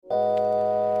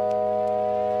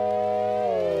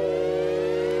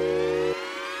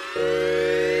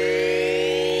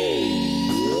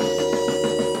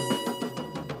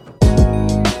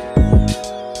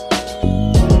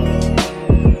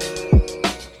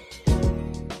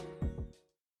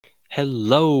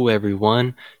Hello,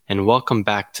 everyone, and welcome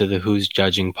back to the Who's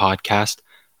Judging podcast.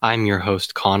 I'm your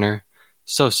host, Connor.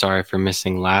 So sorry for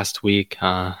missing last week.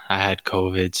 I had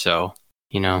COVID, so,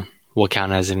 we'll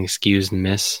count as an excused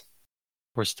miss.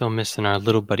 We're still missing our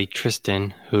little buddy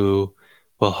Tristan, who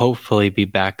will hopefully be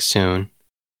back soon.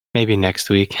 Maybe next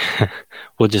week.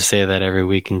 We'll just say that every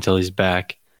week until he's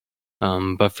back.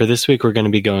 But for this week, we're going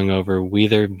to be going over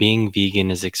whether being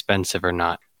vegan is expensive or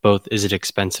not. Both, is it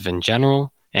expensive in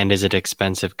general? And is it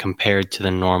expensive compared to the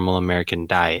normal American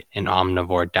diet, an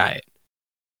omnivore diet?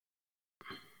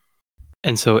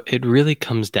 And so it really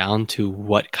comes down to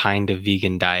what kind of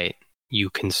vegan diet you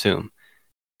consume.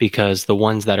 Because the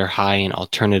ones that are high in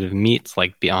alternative meats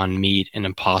like Beyond Meat and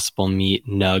Impossible Meat,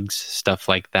 nugs, stuff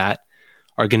like that,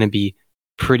 are going to be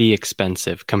pretty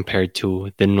expensive compared to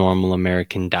the normal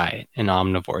American diet, an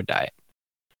omnivore diet.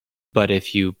 But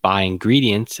if you buy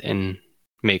ingredients and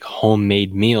make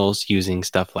homemade meals using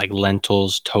stuff like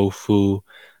lentils, tofu,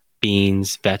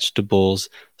 beans, vegetables,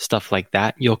 stuff like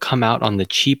that, you'll come out on the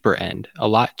cheaper end, a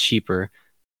lot cheaper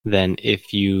than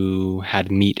if you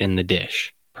had meat in the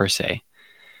dish, per se.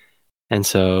 And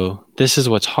so this is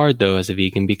what's hard, though, as a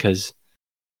vegan, because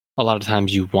a lot of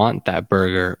times you want that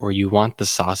burger or you want the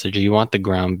sausage or you want the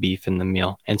ground beef in the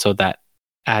meal. And so that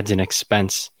adds an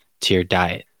expense to your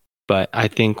diet. But I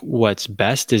think what's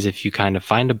best is if you kind of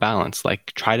find a balance,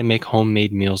 like try to make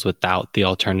homemade meals without the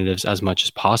alternatives as much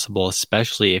as possible,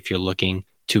 especially if you're looking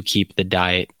to keep the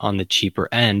diet on the cheaper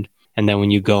end. And then when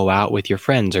you go out with your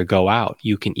friends or go out,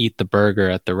 you can eat the burger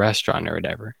at the restaurant or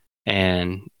whatever.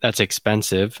 And that's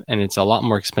expensive. And it's a lot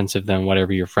more expensive than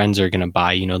whatever your friends are going to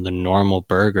buy, the normal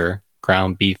burger,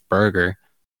 ground beef burger.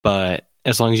 But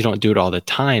as long as you don't do it all the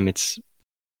time,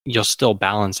 you'll still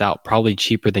balance out, probably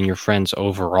cheaper than your friends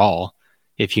overall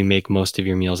if you make most of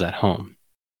your meals at home.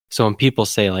 So when people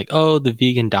say like, oh, the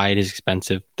vegan diet is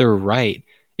expensive, they're right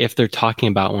if they're talking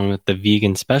about one with the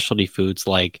vegan specialty foods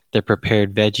like the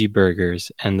prepared veggie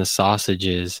burgers and the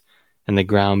sausages and the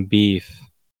ground beef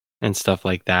and stuff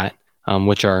like that,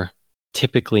 which are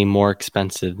typically more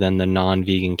expensive than the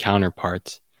non-vegan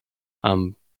counterparts.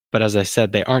 But as I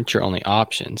said, they aren't your only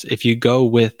options. If you go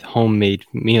with homemade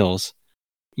meals,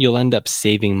 you'll end up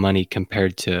saving money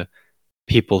compared to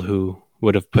people who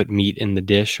would have put meat in the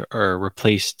dish or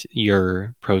replaced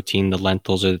your protein, the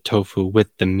lentils or the tofu,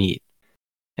 with the meat.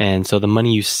 And so the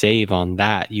money you save on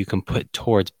that, you can put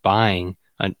towards buying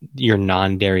your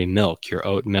non-dairy milk, your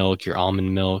oat milk, your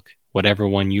almond milk, whatever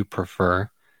one you prefer.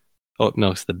 Oat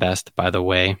milk's the best, by the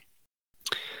way.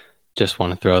 Just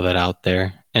want to throw that out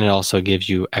there. And it also gives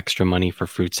you extra money for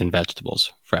fruits and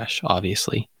vegetables, fresh,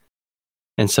 obviously.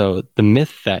 And so the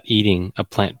myth that eating a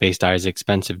plant-based diet is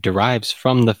expensive derives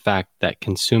from the fact that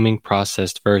consuming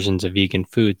processed versions of vegan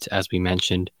foods, as we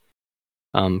mentioned,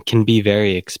 can be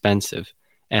very expensive.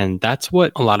 And that's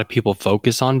what a lot of people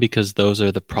focus on because those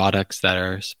are the products that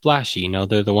are splashy.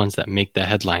 They're the ones that make the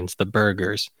headlines, the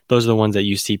burgers. Those are the ones that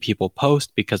you see people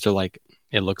post because they're like,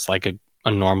 it looks like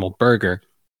a normal burger.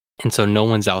 And so no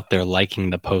one's out there liking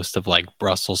the post of like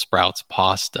Brussels sprouts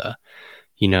pasta,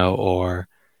 or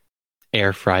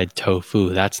air fried tofu.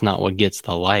 That's not what gets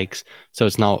the likes. So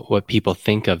it's not what people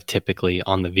think of typically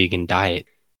on the vegan diet,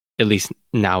 at least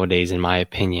nowadays, in my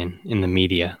opinion, in the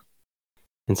media.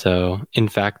 And so, in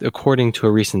fact, according to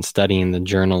a recent study in the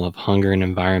Journal of Hunger and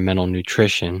Environmental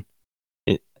Nutrition,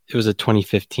 it was a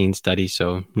 2015 study,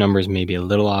 so numbers may be a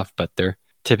little off, but they're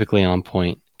typically on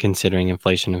point considering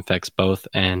inflation affects both.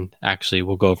 And actually,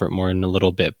 we'll go over it more in a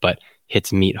little bit, but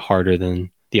hits meat harder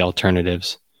than the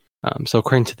alternatives. So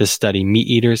according to this study, meat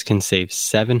eaters can save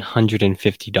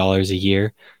 $750 a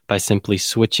year by simply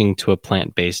switching to a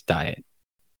plant-based diet.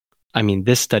 I mean,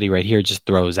 this study right here just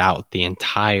throws out the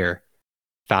entire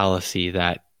fallacy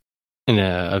that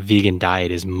a vegan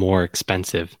diet is more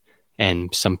expensive and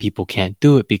some people can't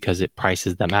do it because it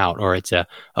prices them out, or it's a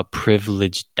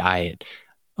privileged diet.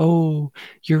 Oh,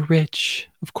 you're rich.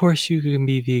 Of course you can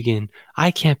be vegan.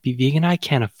 I can't be vegan. I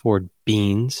can't afford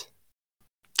beans.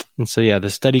 And so, the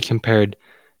study compared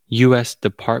U.S.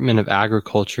 Department of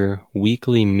Agriculture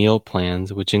weekly meal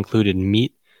plans, which included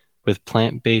meat, with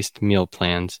plant-based meal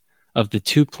plans. Of the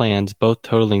two plans, both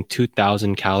totaling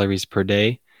 2,000 calories per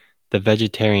day, the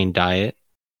vegetarian diet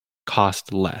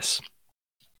cost less.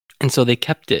 And so they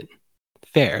kept it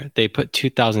fair. They put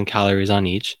 2,000 calories on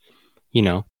each,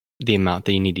 the amount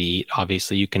that you need to eat.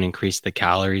 Obviously, you can increase the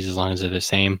calories as long as they're the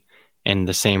same, and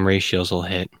the same ratios will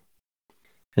hit.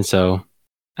 And so,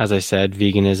 as I said,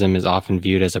 veganism is often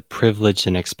viewed as a privileged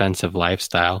and expensive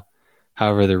lifestyle.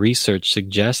 However, the research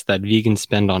suggests that vegans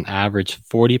spend on average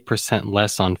 40%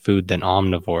 less on food than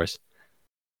omnivores.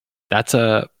 That's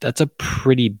a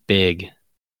pretty big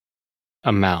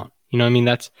amount. You know what I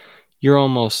mean? You're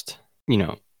almost,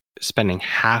 spending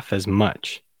half as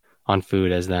much on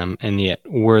food as them, and yet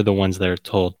we're the ones that are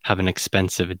told have an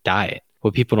expensive diet.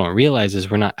 What people don't realize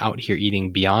is we're not out here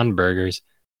eating Beyond Burgers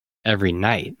every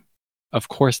night. Of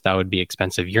course, that would be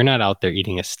expensive. You're not out there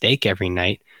eating a steak every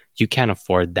night. You can't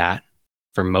afford that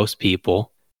for most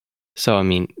people. So, I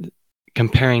mean,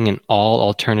 comparing an all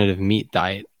alternative meat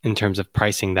diet in terms of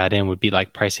pricing that in would be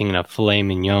like pricing in a filet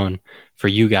mignon for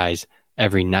you guys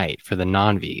every night for the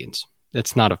non-vegans.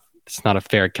 It's not a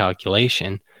fair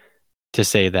calculation to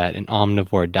say that an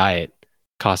omnivore diet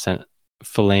costs a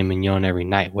filet mignon every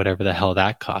night, whatever the hell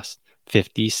that costs.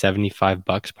 50, 75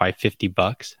 bucks, probably 50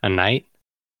 bucks a night.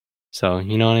 So,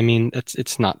 you know what I mean?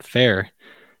 It's not fair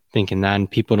thinking that, and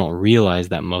people don't realize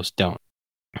that most don't.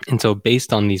 And so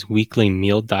based on these weekly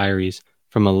meal diaries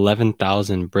from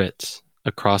 11,000 Brits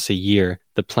across a year,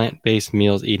 the plant-based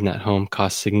meals eaten at home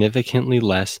cost significantly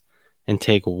less and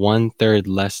take 1/3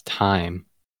 less time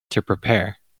to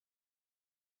prepare.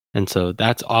 And so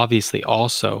that's obviously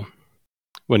also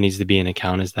what needs to be in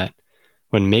account, is that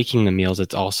when making the meals,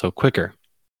 it's also quicker,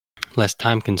 less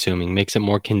time consuming, makes it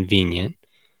more convenient.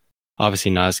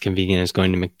 Obviously not as convenient as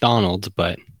going to McDonald's,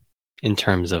 but in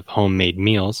terms of homemade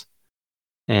meals.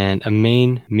 And a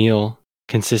main meal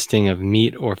consisting of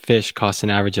meat or fish costs an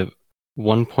average of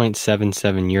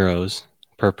 1.77 euros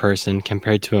per person,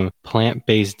 compared to a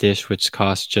plant-based dish which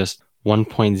costs just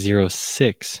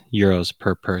 1.06 euros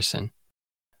per person.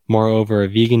 Moreover, a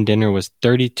vegan dinner was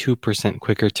 32%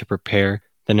 quicker to prepare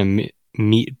than a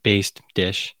meat-based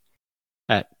dish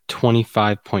at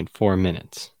 25.4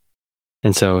 minutes.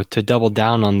 And so, to double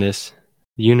down on this,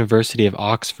 the University of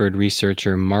Oxford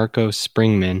researcher Marco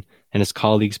Springman and his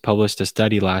colleagues published a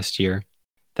study last year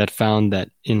that found that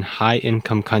in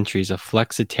high-income countries, a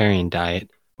flexitarian diet,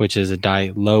 which is a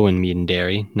diet low in meat and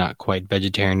dairy, not quite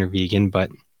vegetarian or vegan, but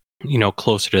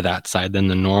closer to that side than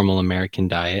the normal American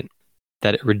diet,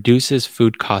 that it reduces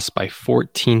food costs by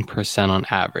 14% on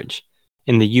average.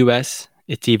 In the US,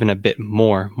 it's even a bit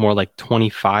more like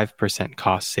 25%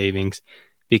 cost savings,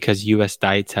 because US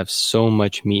diets have so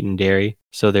much meat and dairy,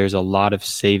 so there's a lot of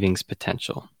savings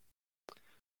potential.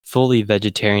 Fully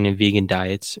vegetarian and vegan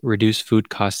diets reduce food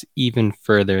costs even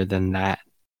further than that.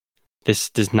 This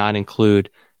does not include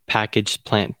packaged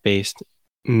plant-based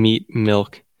meat,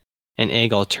 milk, and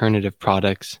egg alternative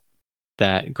products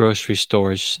that grocery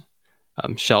stores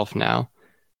shelf now,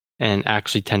 and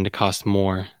actually tend to cost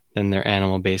more than their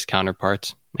animal-based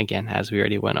counterparts, again, as we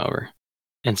already went over.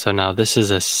 And so now this is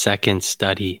a second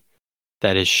study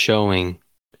that is showing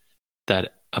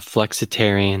that a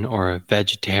flexitarian or a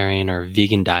vegetarian or a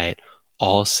vegan diet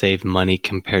all save money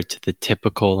compared to the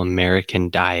typical American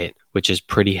diet, which is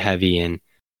pretty heavy in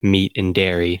meat and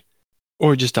dairy,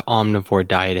 or just an omnivore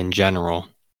diet in general.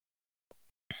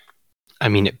 I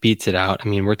mean, it beats it out. I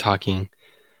mean, we're talking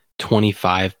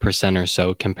 25% or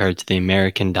so compared to the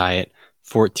American diet,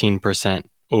 14%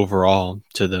 overall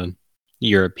to the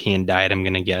European diet, I'm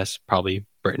going to guess, probably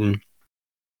Britain.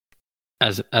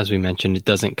 As we mentioned, it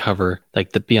doesn't cover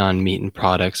like the Beyond Meat and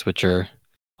products, which are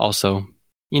also,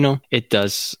 it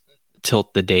does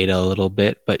tilt the data a little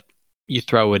bit, but you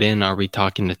throw it in, are we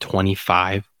talking a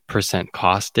 25%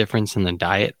 cost difference in the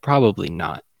diet? Probably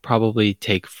not. Probably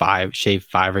shave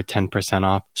 5 or 10%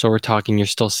 off. So we're talking, you're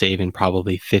still saving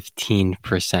probably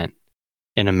 15%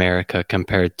 in America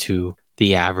compared to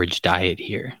the average diet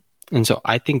here. And so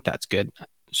I think that's good.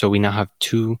 So we now have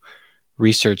 2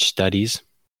 research studies,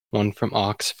 one from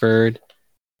Oxford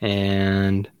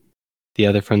and the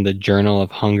other from the Journal of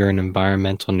Hunger and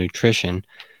Environmental Nutrition,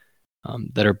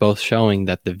 that are both showing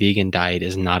that the vegan diet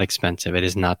is not expensive. It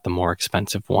is not the more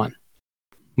expensive one.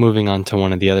 Moving on to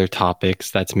one of the other topics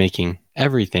that's making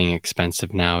everything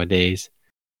expensive nowadays,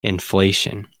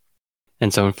 inflation.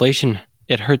 And so inflation,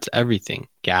 it hurts everything.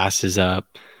 Gas is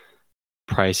up,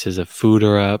 prices of food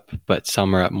are up, but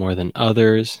some are up more than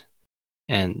others.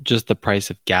 And just the price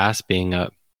of gas being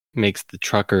up makes the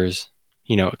truckers,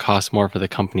 it costs more for the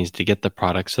companies to get the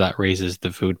products, so that raises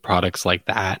the food products like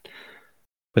that,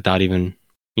 without even,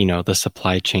 the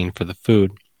supply chain for the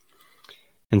food.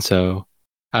 And so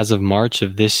as of March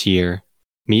of this year,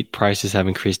 meat prices have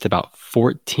increased about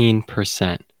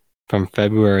 14% from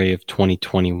February of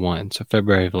 2021, so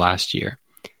February of last year.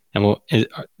 And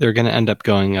they're going to end up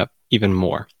going up even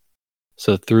more.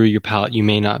 So through your palate, you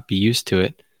may not be used to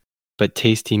it, but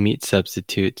tasty meat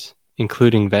substitutes,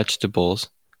 including vegetables,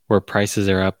 where prices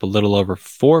are up a little over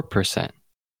 4%,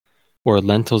 or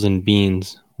lentils and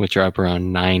beans, which are up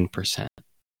around 9%.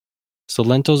 So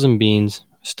lentils and beans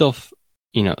still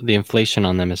the inflation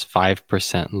on them is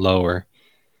 5% lower,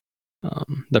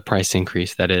 the price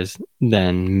increase that is,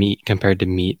 than meat compared to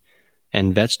meat.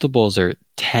 And vegetables are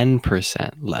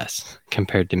 10% less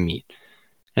compared to meat.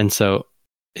 And so,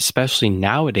 especially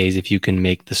nowadays, if you can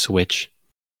make the switch,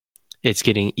 it's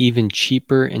getting even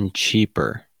cheaper and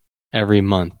cheaper every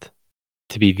month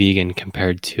to be vegan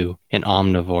compared to an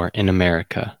omnivore in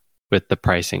America with the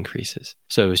price increases.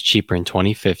 So it was cheaper in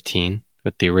 2015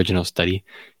 with the original study.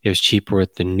 It was cheaper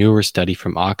with the newer study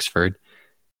from Oxford.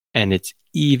 And it's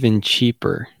even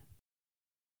cheaper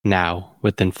now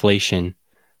with inflation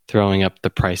throwing up the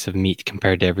price of meat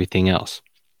compared to everything else.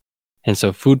 And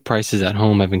so food prices at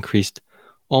home have increased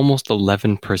almost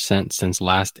 11% since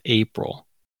last April.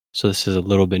 So this is a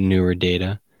little bit newer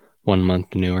data, 1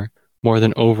 month newer, more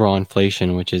than overall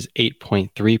inflation, which is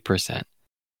 8.3%.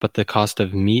 But the cost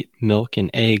of meat, milk, and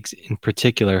eggs in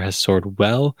particular has soared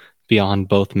well beyond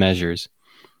both measures.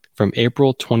 From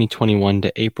April 2021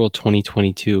 to April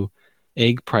 2022,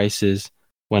 egg prices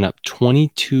went up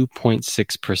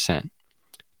 22.6%.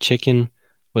 Chicken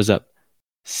was up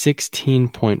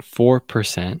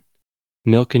 16.4%.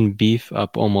 Milk and beef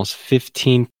up almost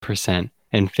 15%,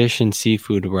 and fish and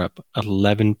seafood were up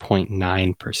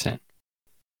 11.9%.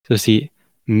 So see,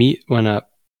 meat went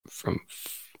up from,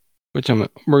 we're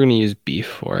going to use beef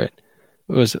for it.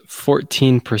 It was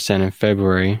 14% in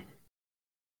February,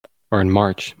 or in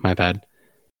March, my bad,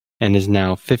 and is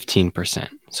now 15%.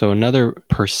 So another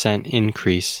percent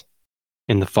increase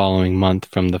in the following month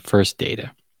from the first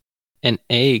data. And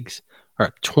eggs are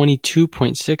up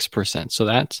 22.6%. So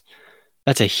that's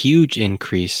a huge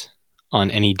increase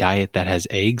on any diet that has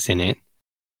eggs in it.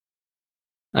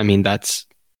 I mean, that's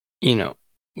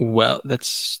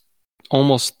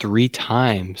almost 3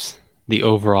 times the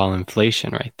overall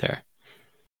inflation right there.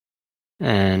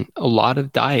 And a lot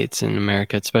of diets in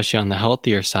America, especially on the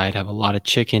healthier side, have a lot of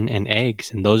chicken and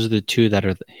eggs. And those are the two that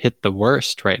are hit the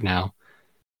worst right now.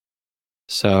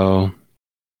 So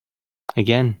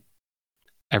again,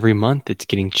 every month it's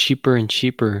getting cheaper and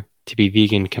cheaper to be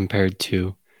vegan compared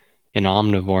to an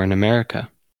omnivore in America.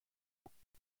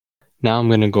 Now I'm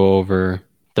going to go over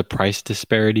the price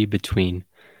disparity between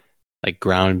like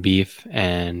ground beef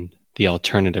and the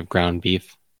alternative ground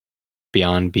beef,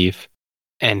 Beyond Beef,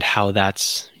 and how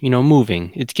that's,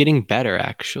 moving. It's getting better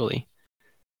actually.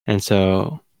 And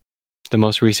so the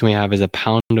most recent we have is a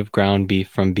pound of ground beef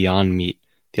from Beyond Meat.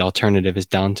 The alternative is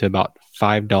down to about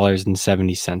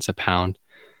 $5.70 a pound.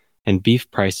 And beef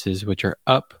prices, which are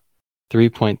up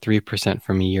 3.3%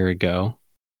 from a year ago.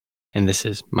 And this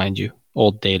is, mind you,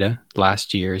 old data,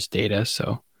 last year's data.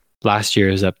 So last year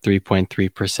is up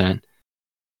 3.3%,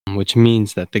 which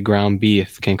means that the ground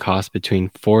beef can cost between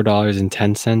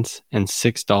 $4.10 and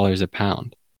 $6 a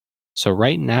pound. So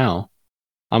right now,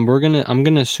 I'm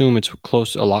gonna assume it's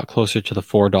a lot closer to the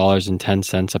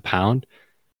 $4.10 a pound.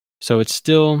 So it's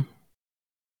still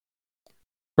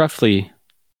roughly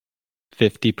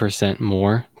 50%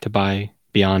 more to buy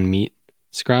Beyond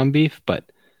Meat's ground beef,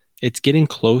 but it's getting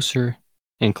closer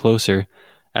and closer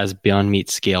as Beyond Meat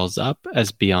scales up,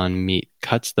 as Beyond Meat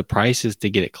cuts the prices to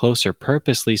get it closer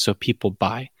purposely so people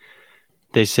buy.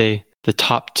 They say the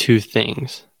top 2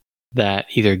 things that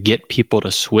either get people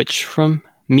to switch from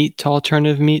meat to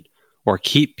alternative meat or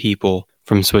keep people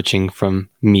from switching from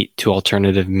meat to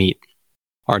alternative meat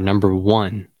are number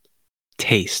 1,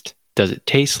 taste. Does it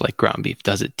taste like ground beef?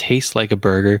 Does it taste like a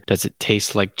burger? Does it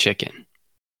taste like chicken?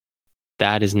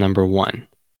 That is number 1.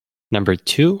 Number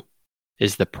 2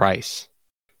 is the price.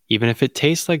 Even if it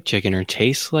tastes like chicken or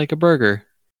tastes like a burger,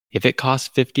 if it costs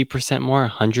 50% more,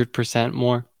 100%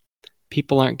 more,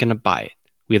 people aren't going to buy it.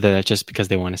 Whether that's just because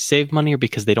they want to save money or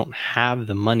because they don't have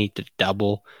the money to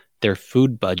double their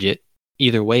food budget.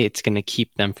 Either way, it's going to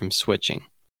keep them from switching.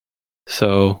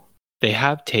 So they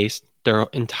have taste. Their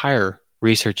entire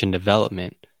research and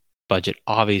development budget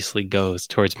obviously goes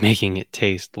towards making it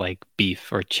taste like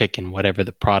beef or chicken, whatever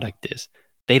the product is.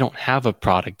 They don't have a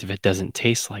product if it doesn't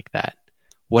taste like that.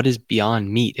 What is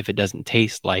Beyond Meat if it doesn't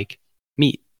taste like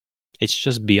meat? It's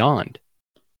just beyond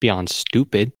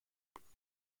stupid.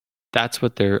 That's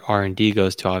what their R&D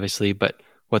goes to, obviously, but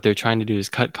what they're trying to do is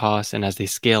cut costs, and as they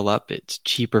scale up, it's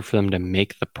cheaper for them to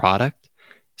make the product.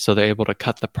 So they're able to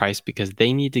cut the price because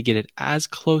they need to get it as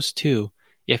close to,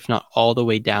 if not all the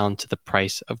way down to the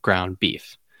price of ground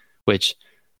beef, which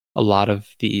a lot of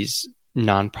these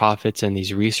nonprofits and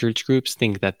these research groups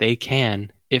think that they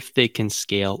can if they can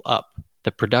scale up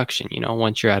the production.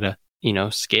 Once you're at a,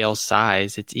 scale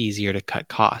size, it's easier to cut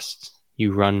costs.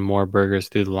 You run more burgers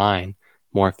through the line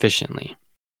more efficiently.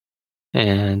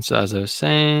 And so as I was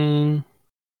saying,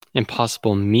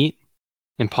 Impossible Meat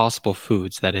Impossible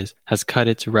Foods, that is, has cut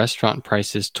its restaurant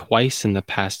prices twice in the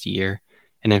past year.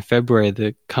 And in February,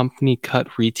 the company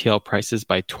cut retail prices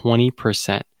by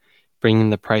 20%, bringing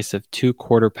the price of 2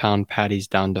 quarter-pound patties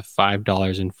down to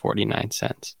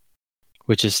 $5.49,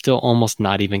 which is still almost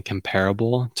not even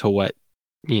comparable to what,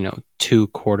 2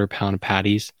 quarter-pound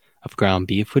patties of ground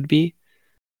beef would be.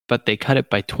 But they cut it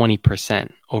by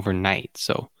 20% overnight.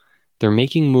 So they're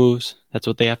making moves. That's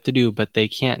what they have to do, but they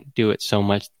can't do it so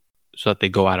much so that they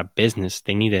go out of business.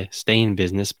 They need to stay in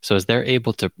business. So as they're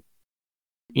able to,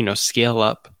 scale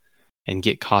up and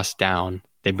get costs down,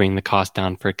 they bring the cost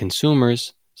down for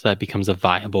consumers so that becomes a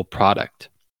viable product.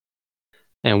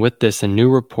 And with this, a new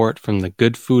report from the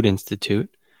Good Food Institute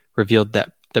revealed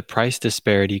that the price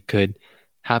disparity could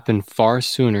happen far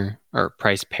sooner, or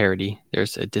price parity.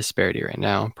 There's a disparity right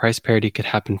now. Price parity could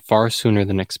happen far sooner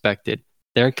than expected.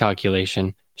 Their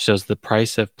calculation shows the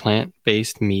price of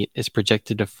plant-based meat is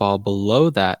projected to fall below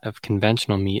that of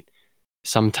conventional meat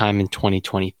sometime in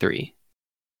 2023.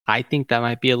 I think that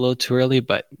might be a little too early,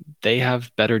 but they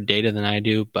have better data than I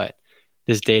do. But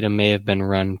this data may have been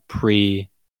run pre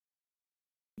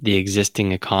the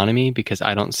existing economy, because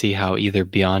I don't see how either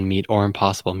Beyond Meat or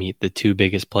Impossible Meat, the two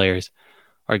biggest players,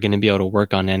 are going to be able to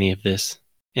work on any of this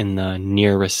in the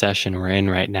near recession we're in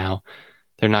right now.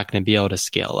 They're not going to be able to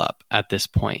scale up at this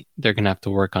point. They're going to have to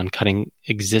work on cutting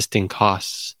existing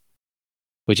costs,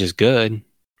 which is good,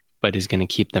 but is going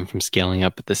to keep them from scaling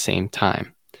up at the same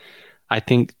time. I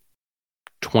think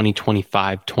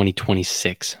 2025,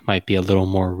 2026 might be a little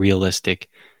more realistic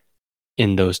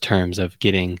in those terms of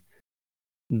getting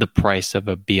the price of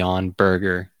a Beyond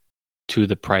Burger to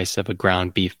the price of a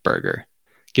ground beef burger.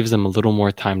 Gives them a little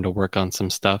more time to work on some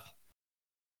stuff,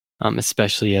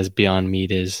 especially as Beyond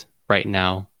Meat is right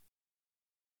now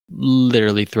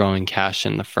literally throwing cash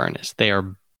in the furnace. They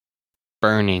are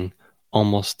burning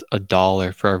almost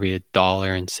 $1 for every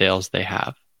 $1 in sales they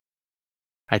have.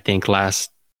 I think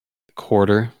last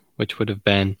quarter, which would have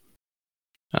been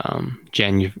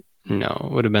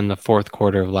would have been the fourth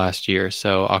quarter of last year.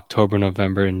 So October,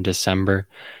 November, and December,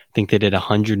 I think they did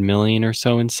 100 million or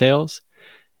so in sales,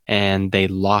 and they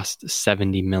lost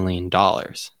 $70 million.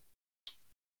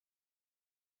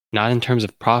 Not in terms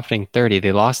of profiting 30,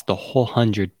 they lost the whole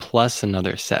 100 plus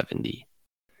another 70.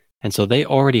 And so they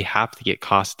already have to get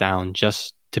costs down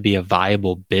just to be a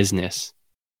viable business.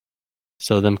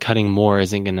 So them cutting more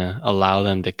isn't going to allow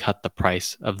them to cut the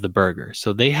price of the burger.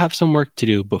 So they have some work to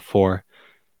do before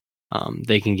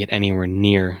they can get anywhere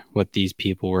near what these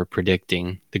people were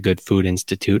predicting, the Good Food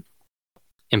Institute.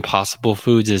 Impossible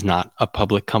Foods is not a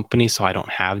public company, so I don't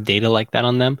have data like that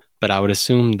on them, but I would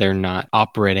assume they're not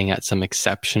operating at some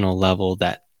exceptional level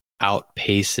that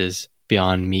outpaces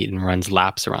Beyond Meat and runs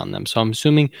laps around them. So I'm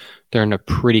assuming they're in a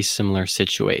pretty similar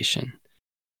situation.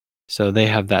 So they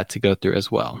have that to go through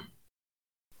as well.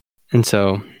 And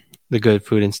so the Good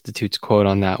Food Institute's quote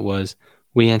on that was,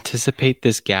 "We anticipate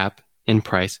this gap in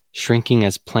price shrinking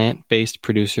as plant-based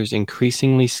producers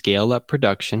increasingly scale up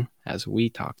production," as we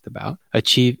talked about,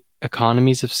 "achieve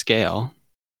economies of scale,"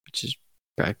 which is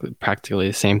practically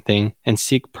the same thing, "and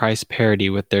seek price parity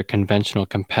with their conventional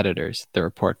competitors," the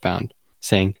report found,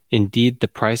 saying, "Indeed, the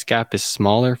price gap is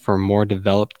smaller for more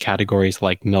developed categories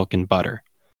like milk and butter."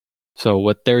 So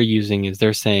what they're using is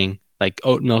they're saying like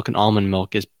oat milk and almond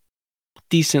milk is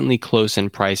decently close in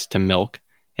price to milk,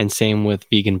 and same with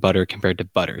vegan butter compared to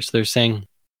butter. So they're saying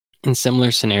in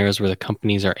similar scenarios where the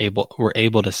companies were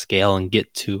able to scale and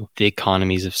get to the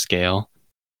economies of scale,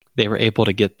 they were able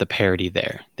to get the parity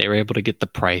there. They were able to get the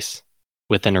price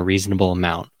within a reasonable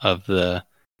amount of the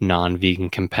non-vegan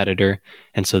competitor.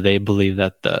 And so they believe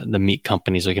that the meat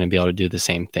companies are going to be able to do the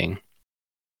same thing.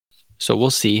 So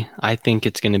we'll see. I think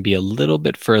it's going to be a little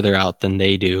bit further out than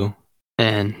they do.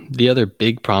 And the other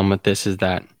big problem with this is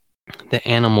that the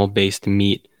animal-based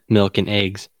meat, milk, and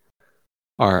eggs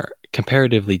are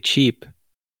comparatively cheap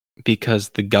because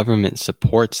the government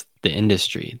supports the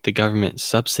industry. The government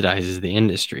subsidizes the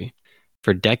industry.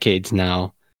 For decades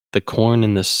now, the corn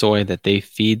and the soy that they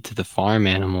feed to the farm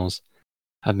animals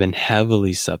have been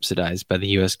heavily subsidized by the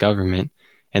US government,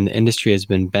 and the industry has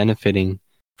been benefiting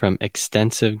from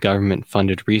extensive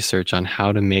government-funded research on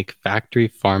how to make factory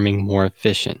farming more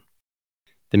efficient.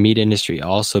 The meat industry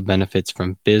also benefits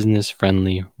from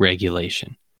business-friendly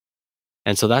regulation.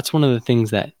 And so that's one of the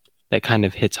things that kind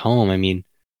of hits home. I mean,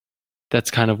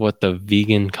 that's kind of what the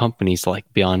vegan companies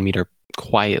like Beyond Meat are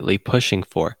quietly pushing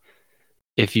for.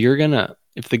 If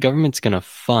the government's going to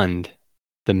fund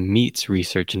the meat's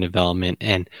research and development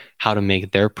and how to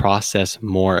make their process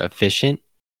more efficient,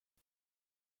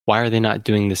 why are they not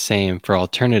doing the same for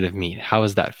alternative meat? How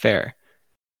is that fair?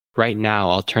 Right now,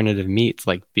 alternative meats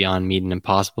like Beyond Meat and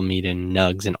Impossible Meat and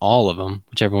Nugs and all of them,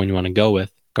 whichever one you want to go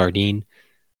with, Gardein,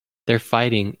 they're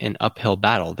fighting an uphill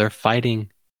battle.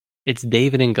 It's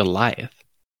David and Goliath.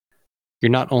 You're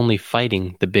not only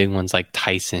fighting the big ones like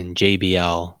Tyson,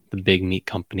 JBL, the big meat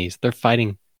companies, they're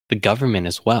fighting the government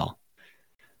as well.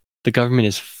 The government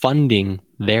is funding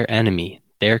their enemy,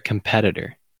 their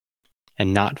competitor,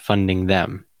 and not funding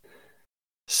them.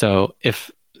 So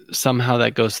if somehow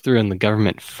that goes through and the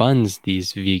government funds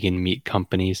these vegan meat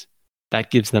companies, that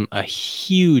gives them a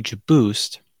huge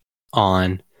boost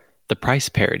on the price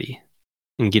parity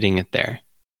and getting it there.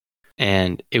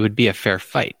 And it would be a fair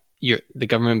fight. The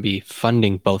government would be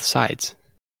funding both sides.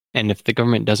 And if the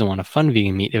government doesn't want to fund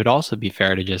vegan meat, it would also be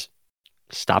fair to just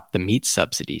stop the meat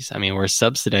subsidies. I mean, we're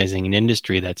subsidizing an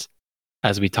industry that's,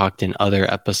 as we talked in other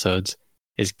episodes,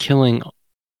 is killing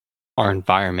our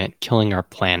environment, killing our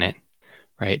planet,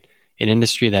 right? An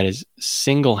industry that is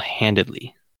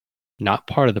single-handedly, not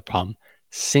part of the problem,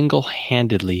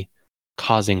 single-handedly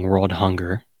causing world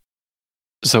hunger.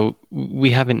 So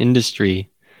we have an industry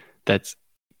that's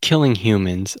killing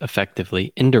humans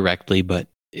effectively, indirectly, but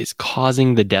is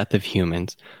causing the death of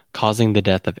humans, causing the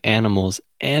death of animals,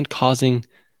 and causing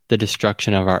the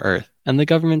destruction of our earth. And the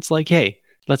government's like, hey,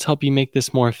 let's help you make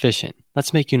this more efficient.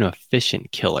 Let's make you an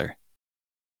efficient killer.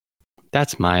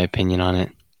 That's my opinion on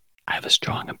it. I have a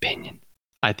strong opinion.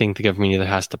 I think the government either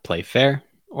has to play fair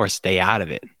or stay out of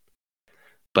it.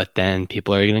 But then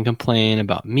people are going to complain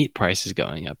about meat prices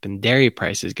going up and dairy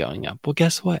prices going up. Well,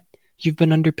 guess what? You've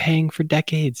been underpaying for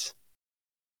decades.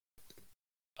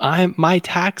 My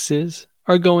taxes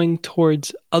are going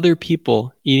towards other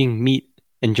people eating meat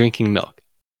and drinking milk.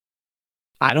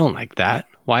 I don't like that.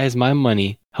 Why is my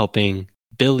money helping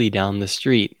Billy down the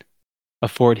street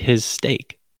afford his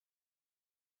steak?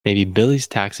 Maybe Billy's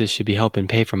taxes should be helping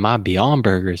pay for my Beyond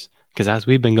Burgers, because as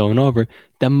we've been going over,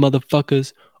 them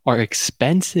motherfuckers are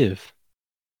expensive.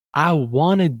 I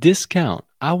want a discount.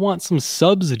 I want some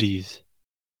subsidies.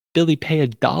 Billy, pay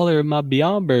 $1 of my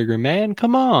Beyond Burger, man.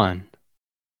 Come on.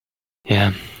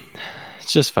 Yeah,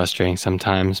 it's just frustrating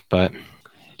sometimes, but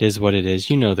it is what it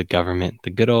is. You know the government, the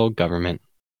good old government.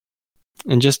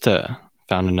 And just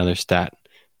found another stat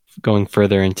going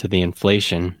further into the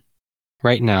inflation.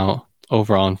 Right now,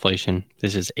 overall inflation,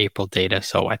 this is April data,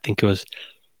 so I think it was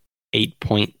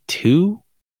 8.2,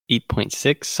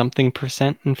 8.6 something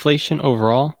percent inflation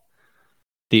overall.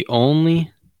 The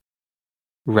only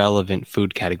relevant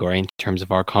food category in terms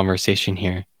of our conversation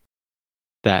here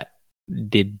that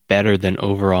did better than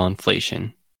overall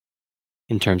inflation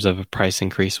in terms of a price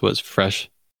increase was fresh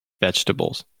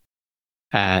vegetables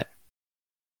at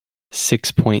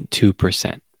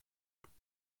 6.2%.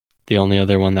 The only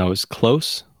other one that was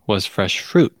close was fresh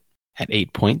fruit at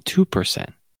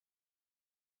 8.2%.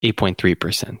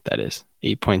 8.3%, that is.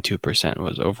 8.2%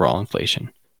 was overall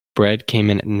inflation. Bread came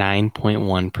in at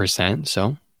 9.1%,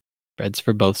 so bread's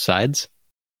for both sides.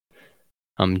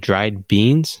 Dried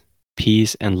beans,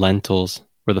 peas, and lentils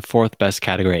were the fourth best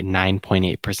category at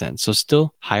 9.8%. So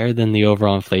still higher than the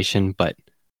overall inflation, but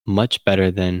much better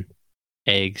than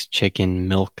eggs, chicken,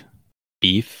 milk,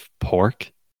 beef,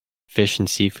 pork, fish and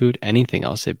seafood, anything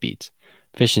else it beats.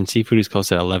 Fish and seafood is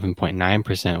close at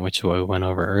 11.9%, which is what we went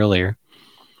over earlier.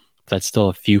 That's still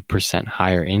a few percent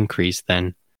higher increase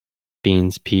than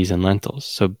beans, peas, and lentils.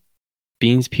 So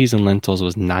beans, peas, and lentils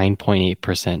was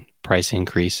 9.8% price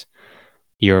increase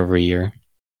year over year,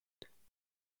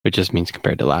 which just means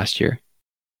compared to last year,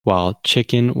 while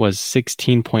chicken was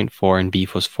 16.4 and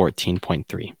beef was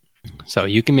 14.3. So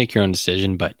you can make your own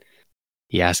decision, but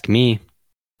you ask me,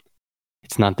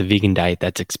 it's not the vegan diet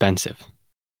that's expensive.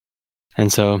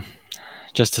 And so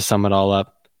just to sum it all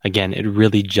up, again, it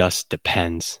really just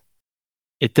depends.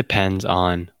 It depends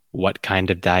on what kind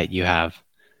of diet you have.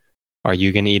 Are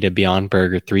you going to eat a Beyond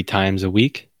Burger 3 times a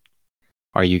week?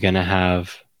 Are you going to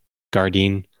have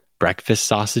Gardein breakfast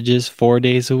sausages 4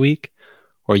 days a week?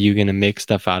 Or are you going to make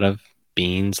stuff out of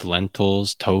beans,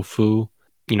 lentils, tofu,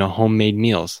 homemade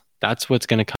meals? That's what's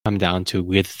going to come down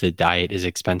to if the diet is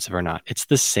expensive or not. It's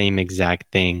the same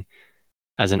exact thing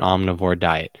as an omnivore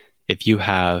diet. If you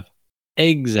have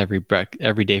eggs every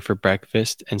day for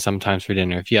breakfast and sometimes for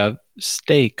dinner, if you have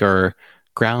steak or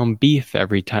ground beef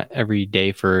every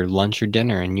day for lunch or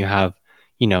dinner, and you have,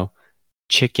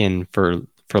 chicken for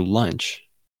lunch,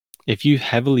 if you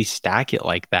heavily stack it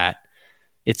like that,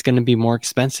 it's going to be more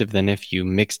expensive than if you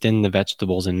mixed in the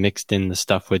vegetables and mixed in the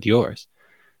stuff with yours.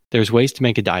 There's ways to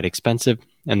make a diet expensive,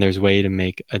 and there's way to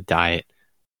make a diet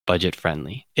budget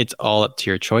friendly. It's all up to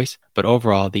your choice, but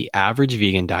overall, the average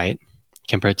vegan diet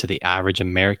compared to the average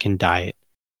American diet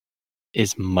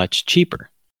is much cheaper.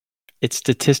 It's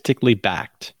statistically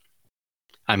backed.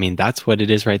 I mean, that's what it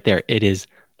is right there. It is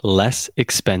less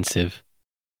expensive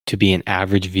to be an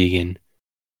average vegan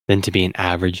than to be an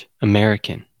average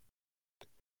American.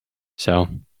 So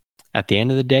at the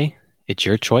end of the day, it's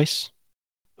your choice.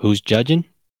 Who's judging?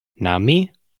 Not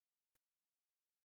me.